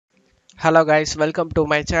Hello guys, welcome to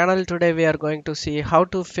my channel. Today we are going to see how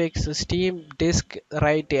to fix Steam disk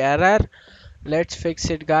write error. Let's fix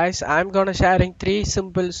it guys. I'm gonna sharing three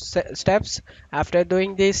simple steps. After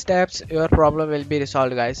doing these steps, your problem will be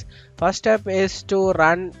resolved guys. First step is to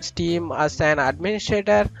run Steam as an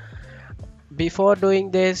administrator. Before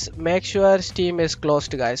doing this, make sure Steam is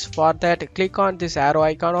closed guys. For that, click on this arrow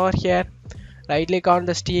icon over here. Right click on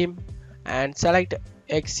the Steam and select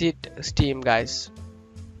exit Steam guys.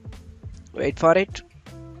 Wait for it.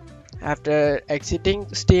 After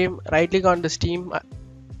exiting Steam, right click on the Steam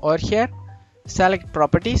over here, select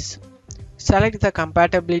properties, select the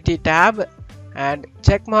compatibility tab and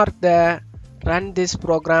check mark the run this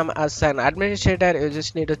program as an administrator. You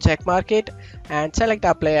just need to check mark it and select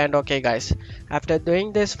apply and OK guys. After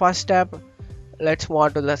doing this first step, let's move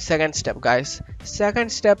on to the second step guys.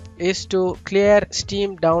 Second step is to clear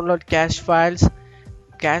Steam download cache files.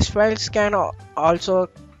 Cache files can also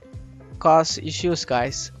cause issues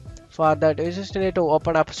guys. For that, you just need to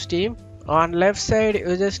open up Steam. On left side,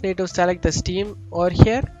 you just need to select the Steam over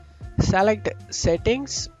here, select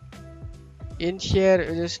settings. In here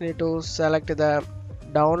you just need to select the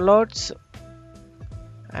downloads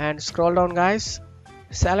and scroll down guys,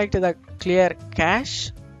 select the clear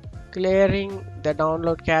cache. Clearing the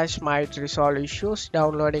download cache might resolve issues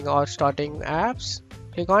downloading or starting apps.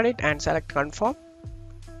 Click on it and select confirm.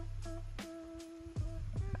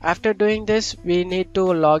 After doing this, we need to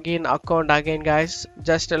log in account again guys.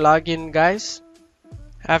 Just log in guys.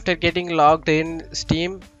 After getting logged in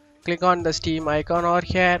Steam, click on the Steam icon over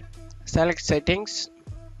here, select settings.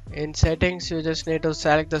 In settings, you just need to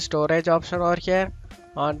select the storage option over here.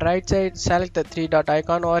 On right side, select the three dot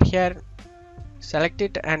icon over here, select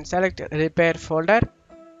it and select repair folder.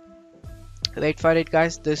 Wait for it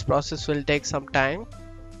guys, this process will take some time.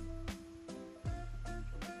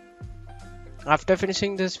 After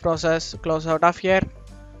finishing this process, close out of here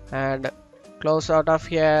and close out of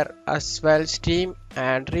here as well Steam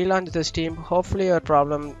and relaunch the Steam. Hopefully your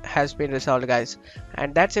problem has been resolved guys.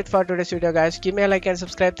 And that's it for today's video guys. Give me a like and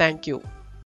subscribe. Thank you.